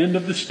staff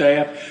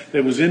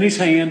that was in his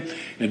hand,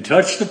 and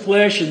touched the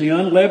flesh and the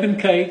unleavened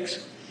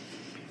cakes.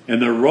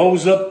 And there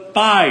rose up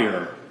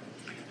fire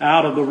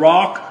out of the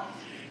rock,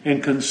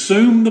 and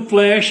consumed the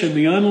flesh and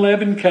the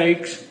unleavened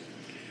cakes.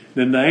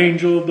 Then the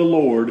angel of the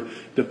Lord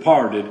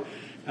departed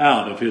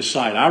out of his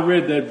sight. I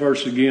read that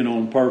verse again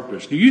on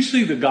purpose. Do you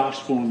see the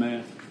gospel in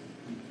that?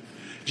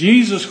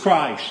 Jesus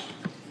Christ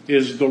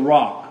is the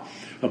rock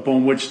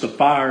upon which the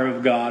fire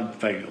of God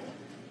fell.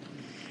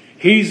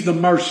 He's the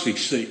mercy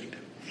seat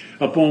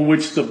upon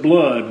which the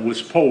blood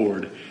was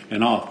poured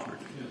and offered.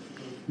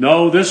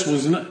 No, this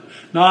was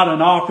not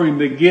an offering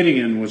that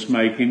Gideon was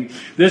making.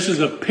 This is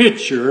a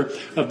picture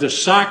of the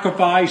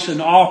sacrifice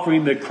and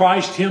offering that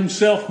Christ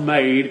himself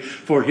made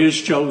for his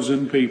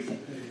chosen people.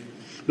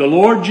 The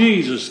Lord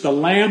Jesus, the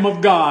Lamb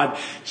of God,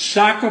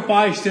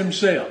 sacrificed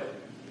himself.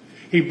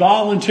 He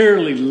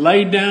voluntarily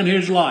laid down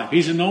his life.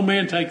 He said, no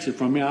man takes it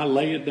from me, I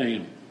lay it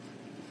down.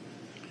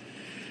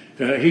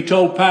 He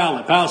told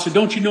Pilate said,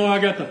 don't you know I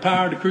got the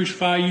power to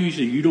crucify you? He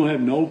said, you don't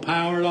have no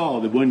power at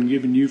all that wasn't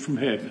given you from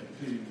heaven.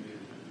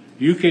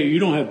 You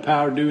don't have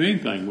power to do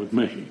anything with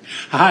me.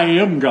 I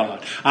am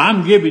God.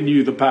 I'm giving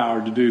you the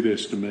power to do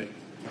this to me.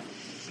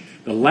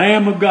 The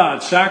Lamb of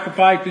God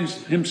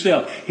sacrificed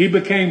himself. He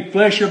became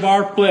flesh of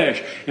our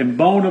flesh and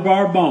bone of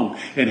our bone.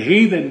 And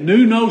he that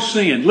knew no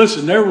sin.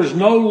 Listen, there was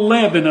no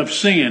leaven of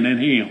sin in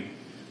him.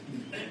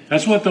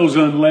 That's what those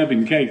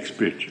unleavened cakes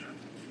picture.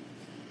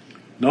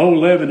 No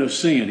leaven of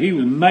sin. He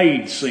was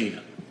made sin.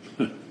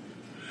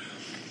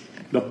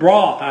 The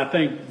broth, I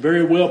think,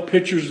 very well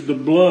pictures the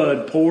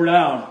blood poured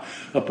out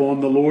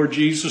upon the Lord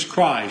Jesus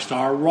Christ,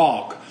 our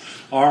rock,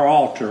 our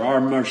altar,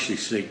 our mercy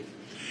seat.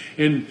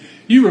 And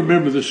you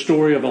remember the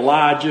story of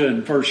Elijah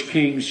in 1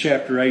 Kings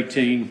chapter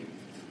 18.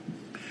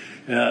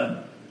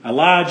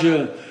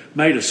 Elijah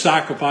made a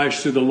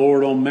sacrifice to the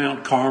Lord on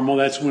Mount Carmel.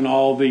 That's when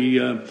all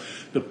the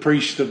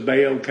priests of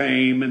Baal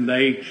came and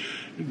they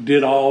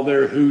did all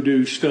their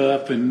hoodoo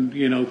stuff and,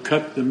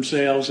 cut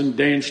themselves and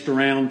danced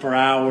around for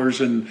hours,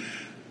 and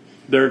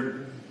their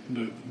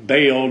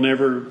Baal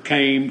never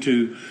came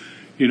to,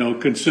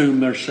 consume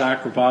their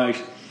sacrifice.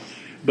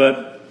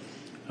 But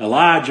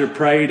Elijah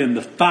prayed, and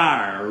the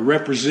fire,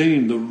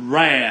 representing the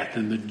wrath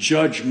and the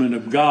judgment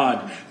of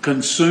God,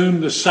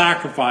 consumed the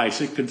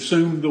sacrifice. It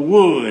consumed the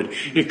wood.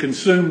 It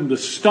consumed the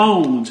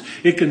stones.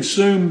 It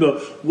consumed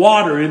the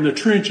water in the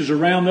trenches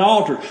around the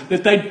altar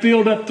that they'd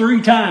filled up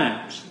 3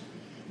 times.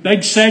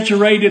 They'd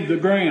saturated the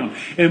ground.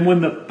 And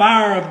when the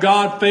fire of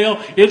God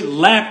fell, it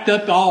lapped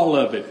up all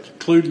of it,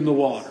 including the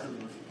water.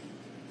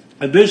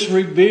 And this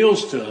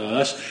reveals to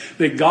us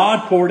that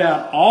God poured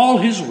out all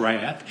his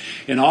wrath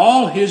and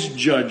all his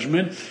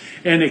judgment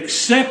and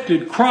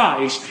accepted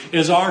Christ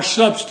as our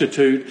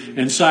substitute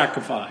and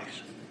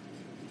sacrifice.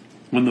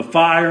 When the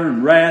fire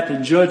and wrath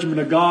and judgment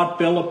of God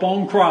fell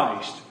upon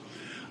Christ,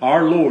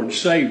 our Lord,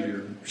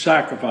 Savior,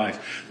 sacrifice,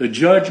 the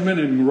judgment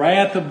and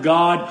wrath of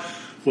God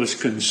was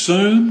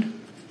consumed,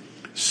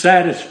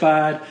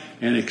 satisfied,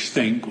 and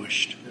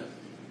extinguished.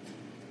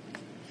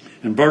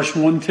 And verse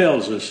 1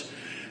 tells us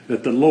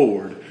that the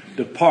Lord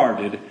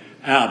departed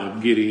out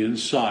of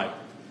Gideon's sight.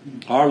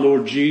 Our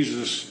Lord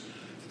Jesus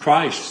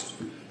Christ's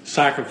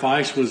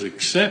sacrifice was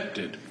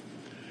accepted.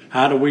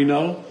 How do we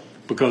know?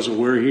 Because of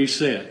where he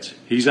sits.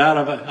 He's out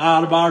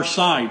of our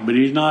sight, but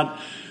he's not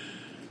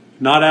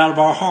out of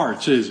our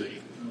hearts, is he?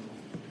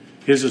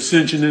 His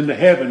ascension into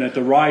heaven at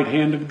the right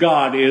hand of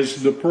God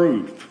is the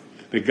proof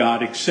that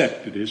God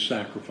accepted his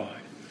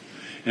sacrifice.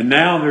 And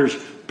now there's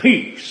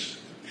peace.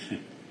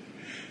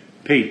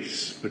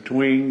 Peace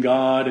between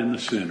God and the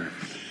sinner.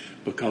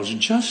 Because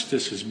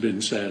justice has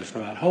been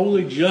satisfied.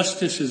 Holy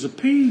justice is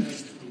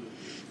appeased.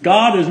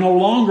 God is no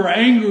longer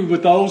angry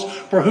with those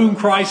for whom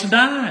Christ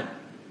died.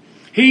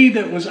 He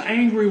that was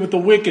angry with the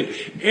wicked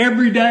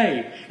every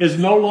day is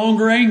no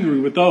longer angry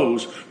with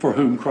those for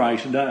whom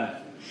Christ died.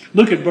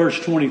 Look at verse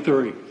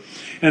 23.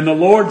 And the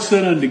Lord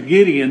said unto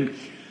Gideon,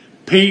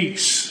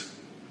 peace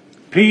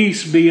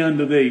be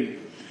unto thee.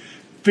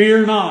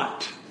 Fear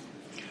not,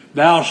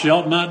 thou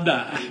shalt not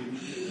die.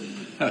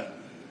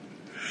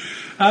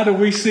 How do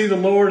we see the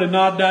Lord and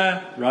not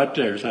die? Right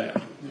there's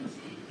how.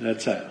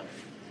 That's how.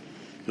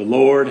 The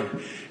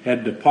Lord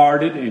had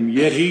departed, and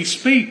yet he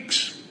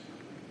speaks.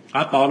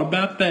 I thought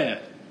about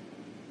that.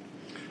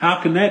 How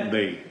can that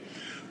be?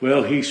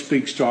 Well, he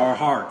speaks to our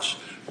hearts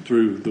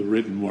through the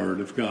written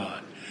word of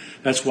God.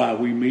 That's why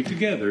we meet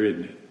together,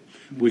 isn't it?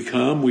 We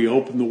come, we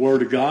open the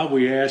word of God,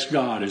 we ask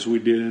God, as we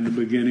did in the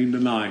beginning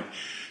tonight,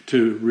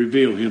 to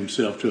reveal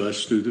himself to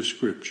us through the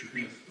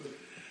scriptures.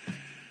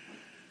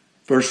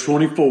 Verse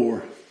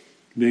 24,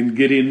 then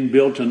Gideon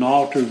built an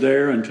altar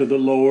there unto the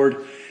Lord,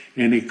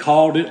 and he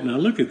called it, now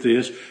look at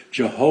this,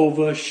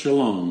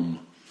 Jehovah-Shalom.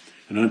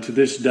 And unto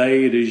this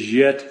day it is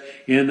yet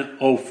in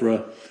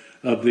Ophrah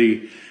of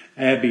the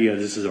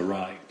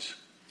Abiezrites.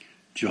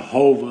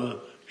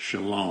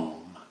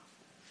 Jehovah-Shalom.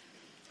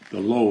 The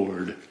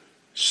Lord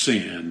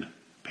send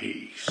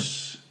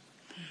peace.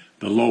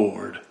 The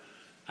Lord,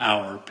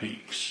 our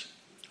peace.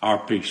 Our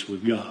peace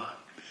with God.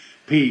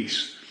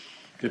 Peace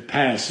that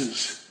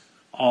passes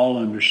all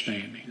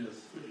understanding.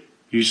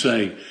 You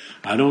say,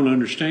 I don't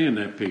understand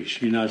that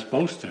peace. You're not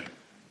supposed to.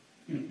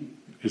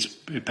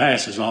 It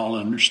passes all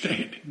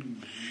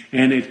understanding.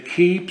 And it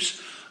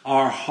keeps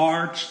our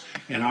hearts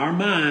and our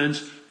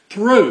minds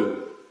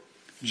through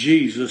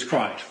Jesus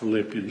Christ.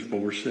 Philippians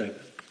 4:7.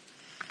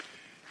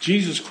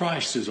 Jesus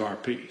Christ is our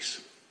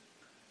peace.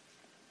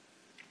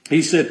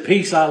 He said,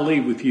 peace I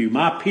leave with you.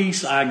 My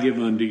peace I give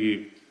unto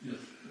you.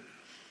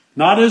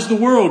 Not as the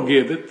world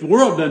giveth. The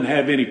world doesn't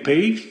have any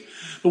peace.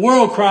 The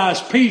world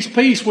cries, peace,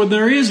 peace, when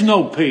there is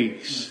no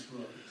peace.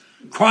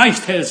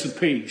 Christ has the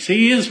peace.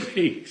 He is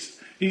peace.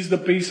 He's the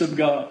peace of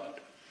God.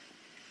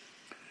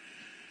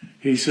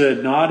 He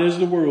said, not as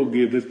the world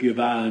giveth, give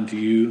I unto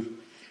you.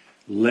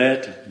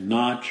 Let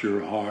not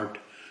your heart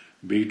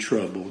be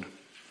troubled.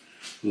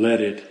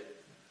 Let it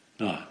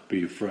not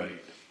be afraid.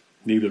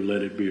 Neither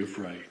let it be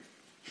afraid.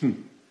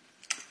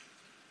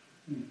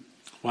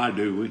 Why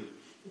do we?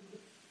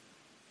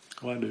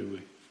 Why do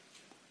we?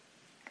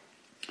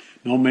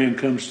 No man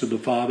comes to the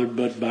Father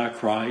but by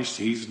Christ.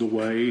 He's the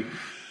way,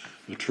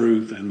 the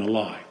truth, and the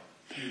life.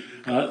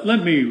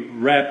 Let me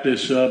wrap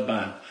this up.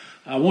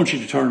 I want you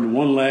to turn to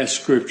one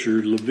last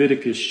scripture,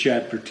 Leviticus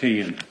chapter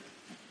 10.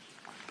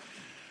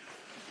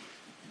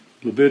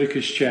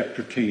 Leviticus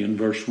chapter 10,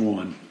 verse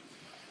 1.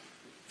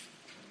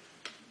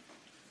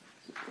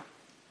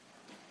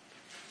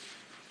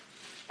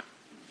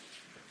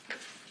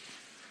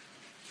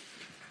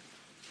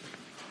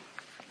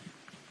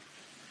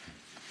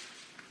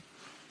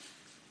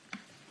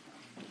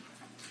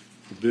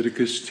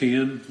 Leviticus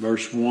 10,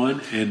 verse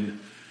 1, and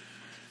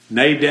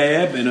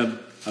Nadab and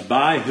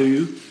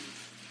Abihu,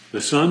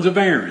 the sons of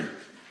Aaron,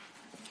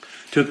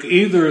 took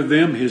either of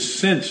them his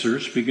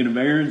censer, speaking of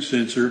Aaron's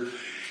censer,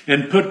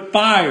 and put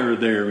fire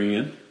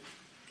therein,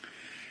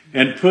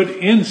 and put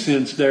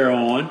incense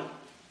thereon,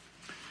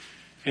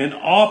 and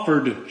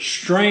offered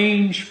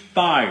strange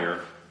fire.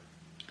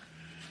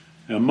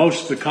 Now,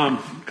 most of the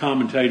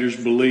commentators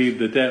believe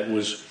that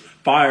was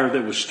fire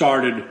that was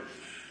started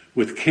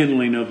with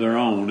kindling of their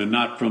own and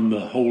not from the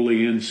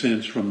holy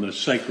incense from the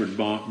sacred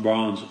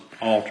bronze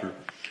altar.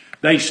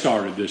 They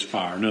started this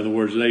fire. In other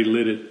words, they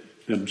lit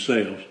it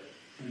themselves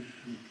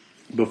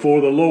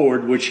before the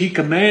Lord, which he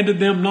commanded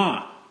them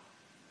not.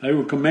 They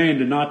were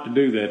commanded not to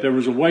do that. There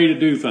was a way to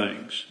do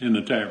things in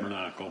the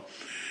tabernacle.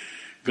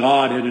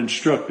 God had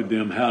instructed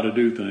them how to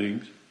do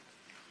things.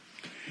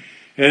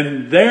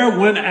 And there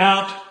went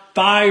out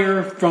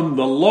fire from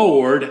the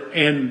Lord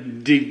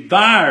and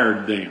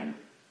devoured them.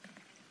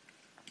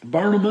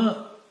 Burn them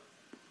up.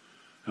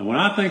 And when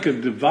I think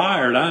of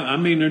devoured, I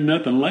mean there's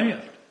nothing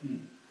left.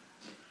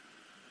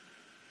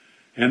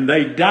 And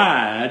they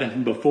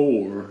died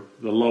before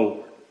the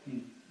Lord.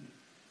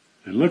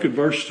 And look at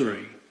verse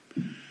 3.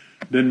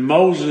 Then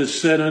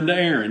Moses said unto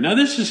Aaron. Now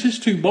this is his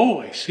two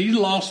boys. He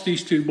lost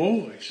these two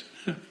boys.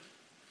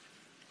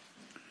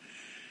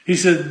 He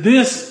said,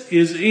 this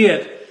is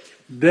it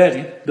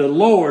that the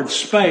Lord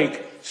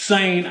spake,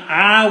 saying,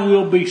 I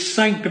will be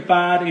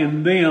sanctified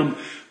in them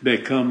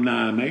that come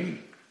nigh me.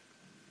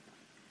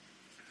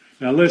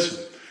 Now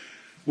listen,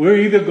 we're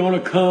either going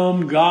to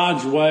come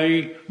God's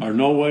way or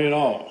no way at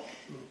all.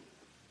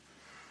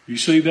 You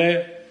see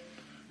that?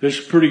 There's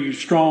pretty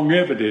strong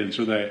evidence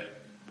of that.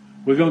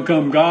 We're going to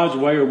come God's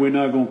way or we're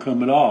not going to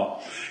come at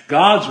all.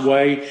 God's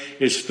way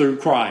is through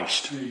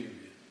Christ.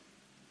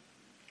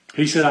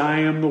 He said, I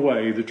am the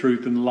way, the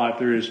truth, and the life.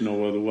 There is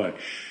no other way.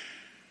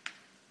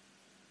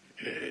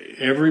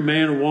 Every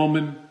man or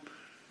woman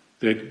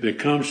that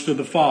comes to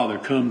the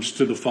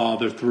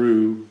Father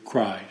through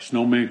Christ.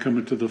 No man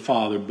cometh to the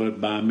Father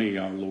but by me,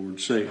 our Lord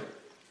said.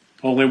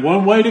 Only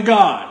one way to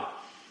God.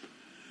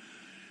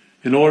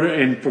 In order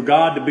and for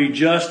God to be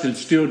just and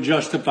still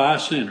justify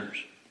sinners.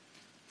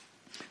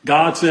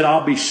 God said,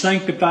 I'll be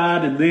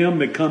sanctified in them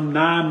that come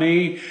nigh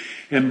me,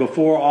 and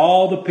before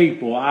all the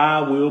people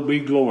I will be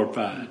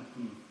glorified.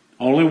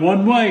 Only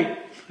one way.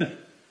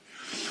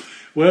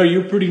 Well,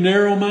 you're pretty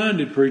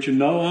narrow-minded, preacher.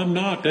 No, I'm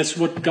not. That's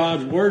what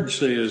God's Word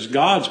says.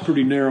 God's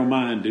pretty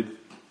narrow-minded.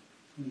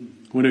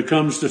 When it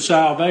comes to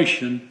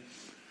salvation,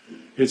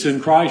 it's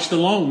in Christ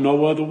alone,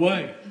 no other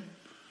way.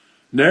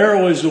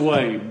 Narrow is the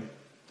way.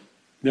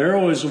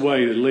 Narrow is the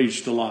way that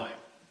leads to life.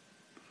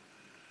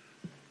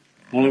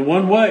 Only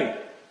one way.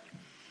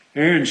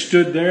 Aaron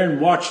stood there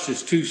and watched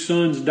his two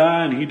sons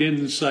die, and he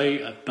didn't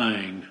say a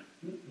thing.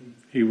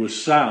 He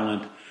was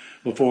silent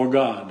before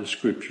God, the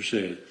scripture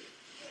says.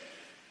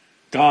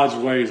 God's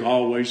way is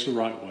always the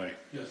right way.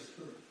 Yes,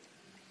 sir.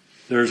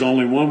 There's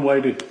only one way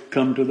to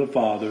come to the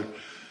Father,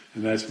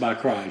 and that's by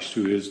Christ,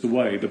 who is the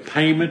way. The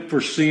payment for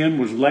sin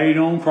was laid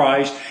on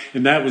Christ,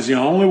 and that was the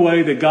only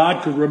way that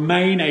God could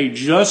remain a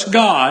just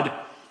God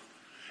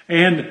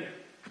and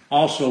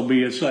also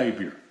be a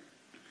Savior.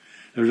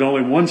 There's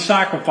only one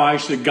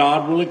sacrifice that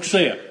God will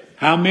accept.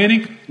 How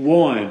many?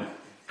 One.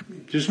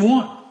 Just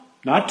one.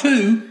 Not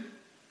two.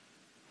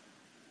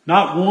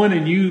 Not one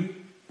and you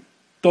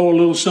throw a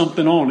little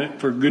something on it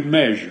for good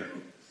measure.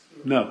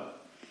 No.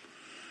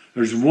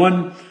 There's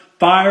one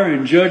fire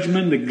and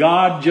judgment that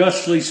God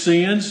justly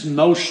sends.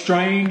 No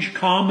strange,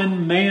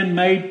 common,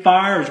 man-made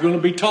fire is going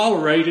to be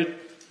tolerated.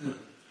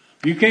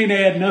 You can't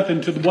add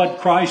nothing to what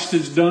Christ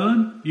has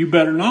done. You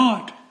better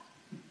not.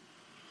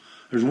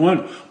 There's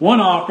one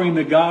offering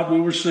that God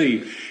will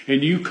receive.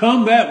 And you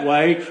come that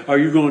way or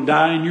you're going to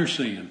die in your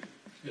sin.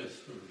 Yes,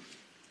 sir.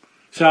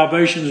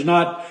 Salvation is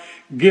not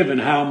given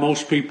how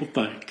most people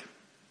think.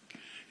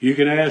 You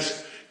can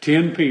ask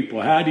 10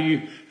 people, how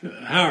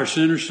are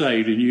sinners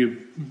saved? And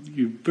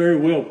you very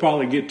well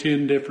probably get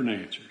 10 different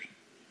answers.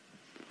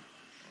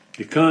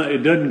 It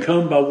doesn't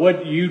come by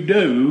what you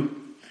do.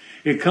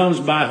 It comes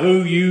by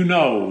who you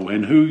know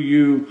and who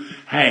you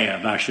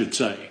have, I should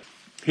say.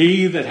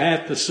 He that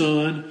hath the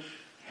Son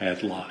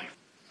hath life.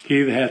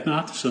 He that hath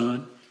not the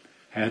Son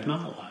hath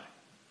not life.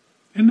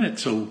 Isn't that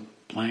so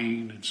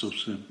plain and so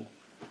simple?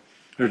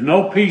 There's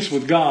no peace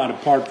with God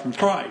apart from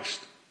Christ.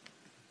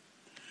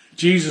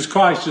 Jesus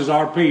Christ is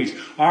our peace.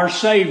 Our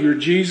Savior,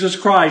 Jesus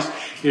Christ,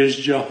 is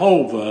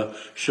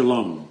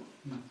Jehovah-Shalom,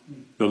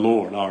 the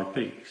Lord, our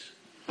peace.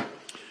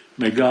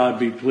 May God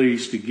be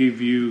pleased to give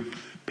you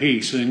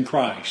peace in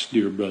Christ,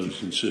 dear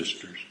brothers and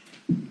sisters.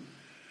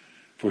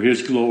 For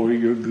His glory,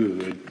 your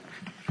good,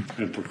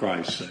 and for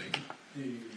Christ's sake.